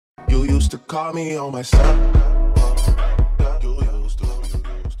You used to call me on my side.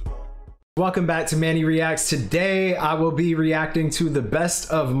 Welcome back to Manny Reacts. Today I will be reacting to the best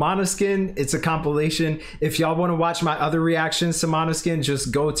of Maneskin. It's a compilation. If y'all want to watch my other reactions to Maneskin,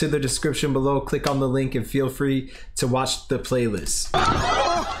 just go to the description below, click on the link, and feel free to watch the playlist.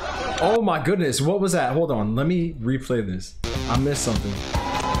 Oh my goodness, what was that? Hold on, let me replay this. I missed something.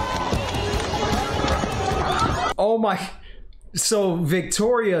 Oh my, so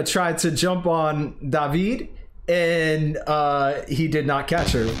Victoria tried to jump on David and he did not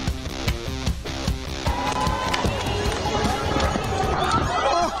catch her.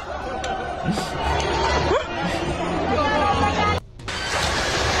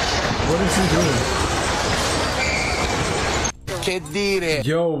 What is he doing?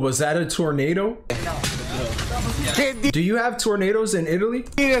 Yo, was that a tornado? Do you have tornadoes in Italy?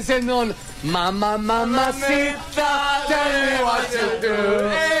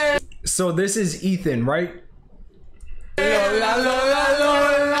 So this is Ethan, right?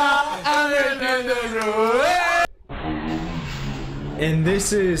 And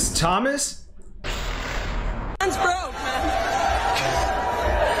this is Thomas?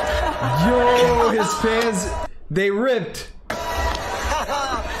 Yo, his fans, they ripped.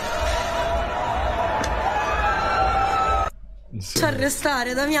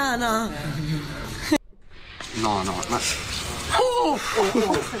 Arrestare Damiana. No, ma...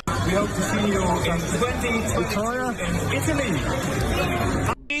 We hope to see you in 2024 in Italy.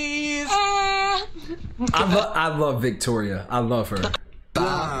 I love Victoria. I love her.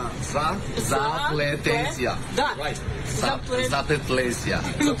 Zapletesia.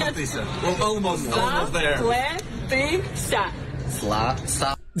 Almost there.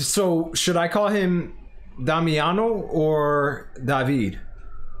 So should I call him Damiano or David?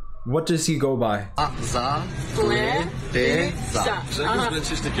 What does he go by? And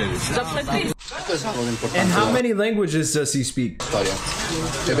how many languages does he speak? Oh,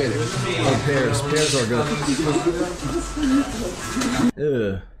 pears. Pears are good.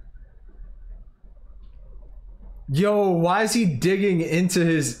 Ugh. Yo, why is he digging into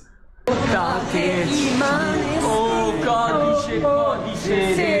his... They're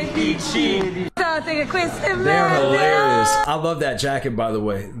hilarious. I love that jacket, by the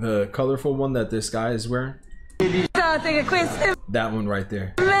way. The colorful one that this guy is wearing. That one right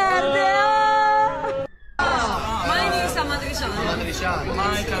there.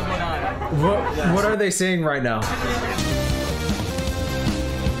 What are they saying right now?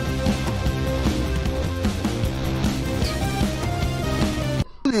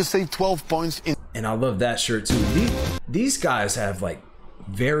 You say 12 points in. And I love that shirt too. These guys have like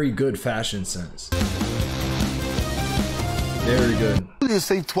very good fashion sense. Very good. You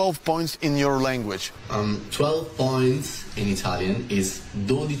say 12 points in your language. 12 points in Italian is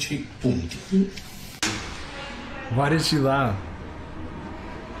 12 punti. Why did she laugh?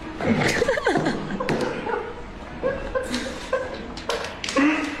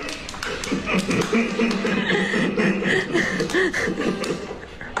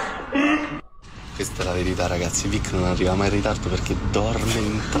 Questa è la verità, ragazzi. Vic non arriva mai in ritardo perché dorme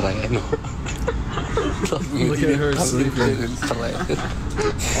in treno. Look at her sleeping.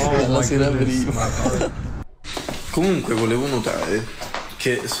 Oh, la sera prima. Comunque volevo notare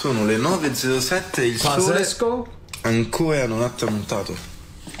che sono le 9:07 e il sole ancora non ha tramontato.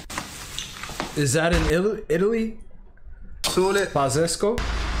 Is that in Italy? Sole Pazzesco?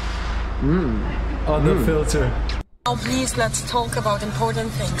 On the filter. Now please let's talk about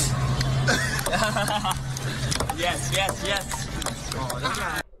important things. Yes.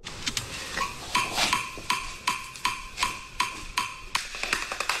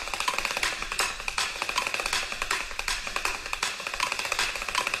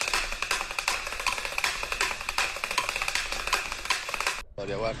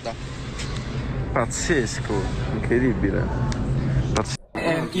 Guarda. Pazzesco, incredibile.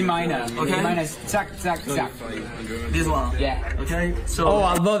 E minor, okay? E minor is zack. This one, yeah, okay? So. Oh,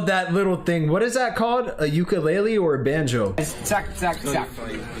 I love that little thing. What is that called? A ukulele or a banjo? It's zack.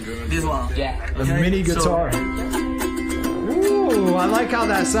 This one, yeah, okay? A mini guitar. So. Ooh, I like how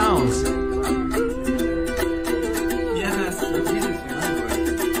that sounds. Yes.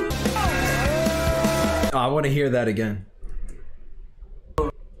 Oh, I want to hear that again.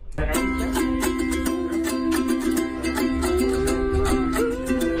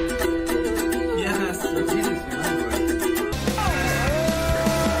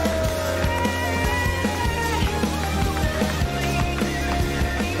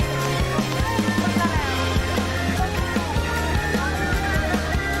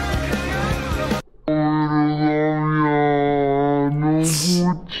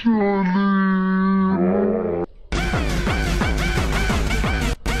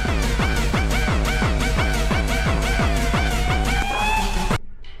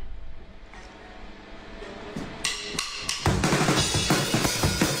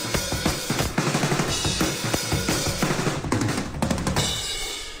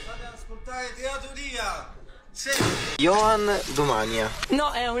 Johan Domania.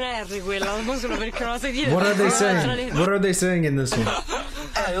 No, è un R quella, non solo perché non la sai dire. What are they saying? What are they saying in this one?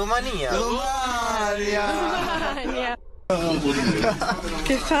 Romania. Romania.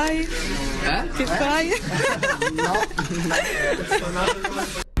 Che fai? Che fai? No.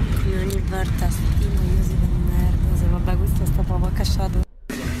 Ogni volta stimo io si per merda. Se vabbè, questo sta proprio accasciato.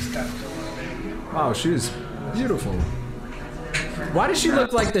 Wow, she's beautiful. Why does she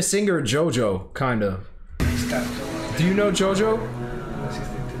look like the singer JoJo, kind of? Do you know JoJo?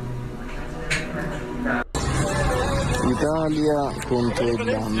 Italia contro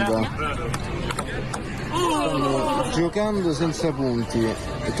Irlanda. Stanno giocando senza punti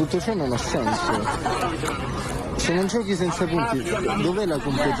e tutto ciò non ha senso. Se non giochi senza punti, dov'è la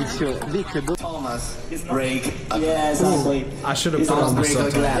competizione? Vic, Thomas, break. I should have put on the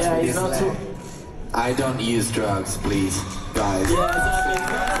subtitles. I don't use drugs, please, guys.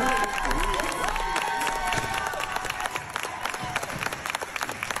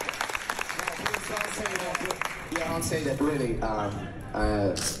 Yeah, don't say that. Really,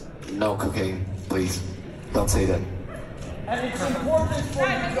 no cocaine, please. Don't say that. And it's important for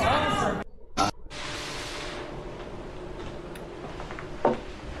you to answer.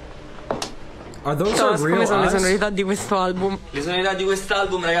 Are those her real Come sono le eyes? sonorità di questo album? Le sonorità di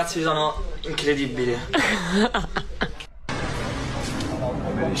quest'album, ragazzi, sono incredibili.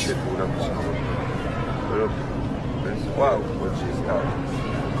 Wow,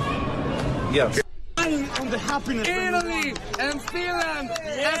 yeah. Italy and Finland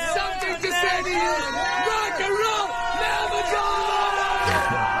have something to say to you. Rock and roll, never go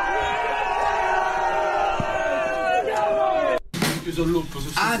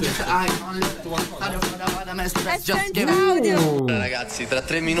Ragazzi, tra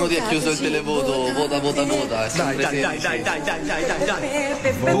 3 minuti è chiuso il televoto. Vota, vota, vota. Dai.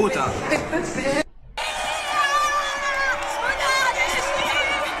 Vota.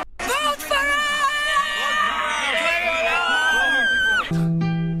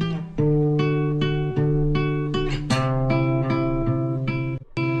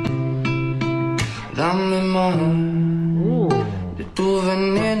 Dame más de tu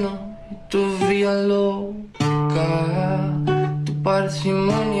veneno y tu vía loca, tu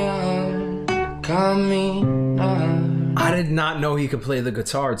parsimonia al caminar. I did not know he could play the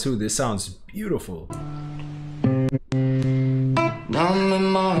guitar too. This sounds beautiful. Dame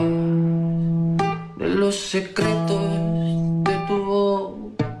más de los secretos de tu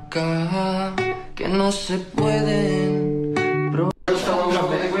boca que no se pueden probar. Va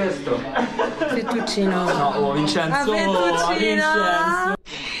bene questo. Fettuccino. No, Vincenzo. Fettuccino.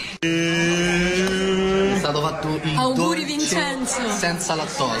 È stato fatto il Auguri, dolce Vincenzo. senza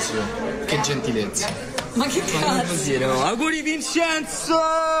lattosio. Che gentilezza. Ma che cazzo? Auguri Vincenzo!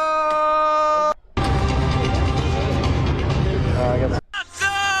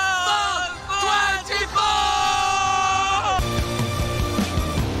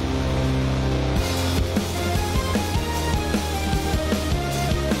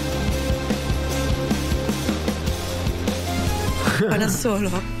 Ma da solo.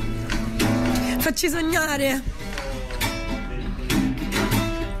 Facci sognare.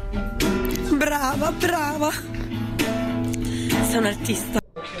 Brava, brava. Sei un artista.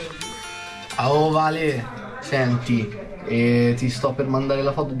 Oh Vale, senti, ti sto per mandare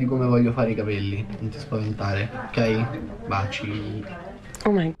la foto di come voglio fare i capelli. Non ti spaventare, ok? Baci.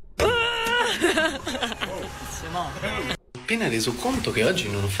 Oh my god. Appena reso conto che oggi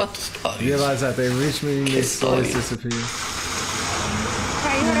non ho fatto storie. Realize that they reach me and Che the stories storia. disappear.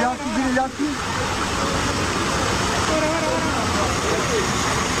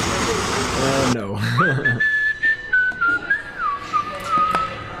 No.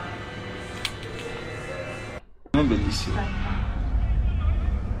 È bellissimo.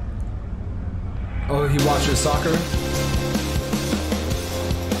 Oh, he watches soccer?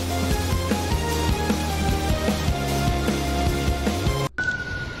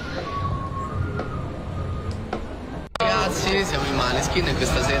 Ragazzi, siamo in Maneskin e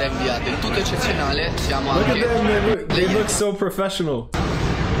questa sera inviate il tutto eccezionale. Siamo Look at anche them, they look so professional.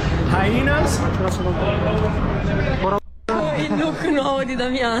 Hyenas? Oh, il look nuovo di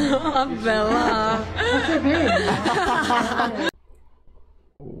Damiano. Vabbè, va.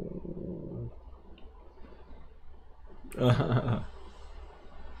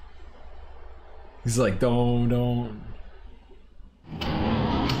 He's like, don't.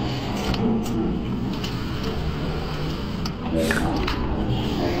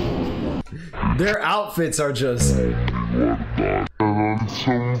 Their outfits are just...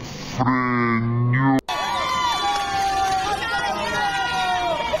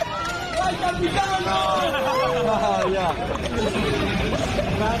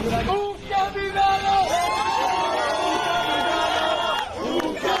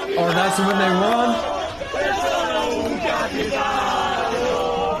 Oh, that's when they won?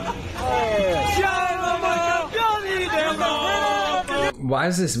 Why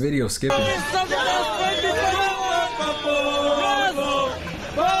is this video skipping?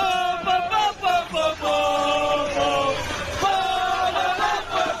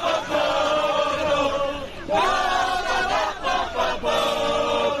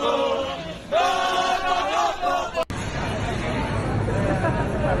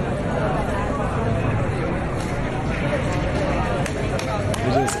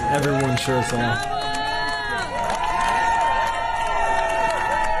 Just everyone shirts off.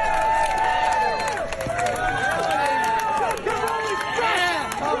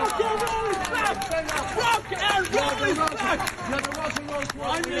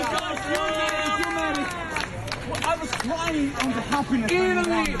 I was crying on the happiness.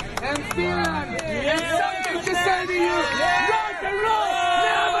 Italy and Finland. And something to say to you. Rock and roll,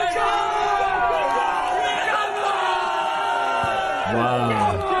 never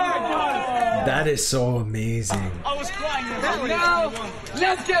Wow. That is so amazing. I was crying. Now,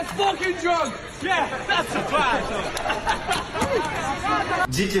 let's get fucking drunk. Yeah, that's a fact.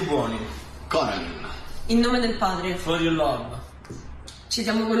 Zitti e buoni. Conan. In nome del padre. For your love. Ci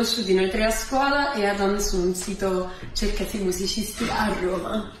siamo conosciuti noi tre a scuola e Adam su un sito cercati musicisti a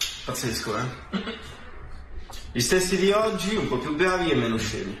Roma. Pazzesco, eh? Gli stessi di oggi, un po' più bravi e meno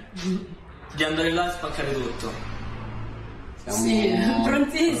scemi. Di andare là e spaccare tutto. Sì,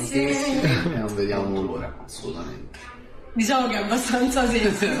 prontissimi. E non vediamo l'ora, assolutamente. Diciamo che è abbastanza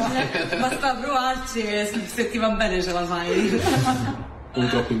semplice. Basta provarci e se ti va bene ce la fai. Non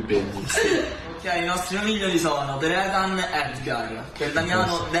troppo impegni. Ok, i nostri nomignoli sono per Ethan Edgar, per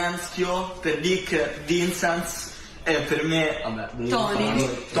Damiano Denschio, per Dick Vincent e per me, vabbè,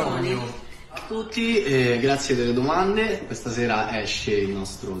 Tony. Tutti, grazie delle domande. Questa sera esce il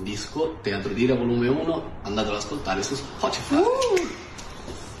nostro disco Teatro d'Ira volume 1, andatelo ad ascoltare su Spotify.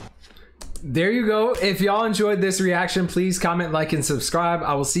 There you go. If y'all enjoyed this reaction, please comment, like, and subscribe.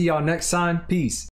 I will see y'all next time. Peace.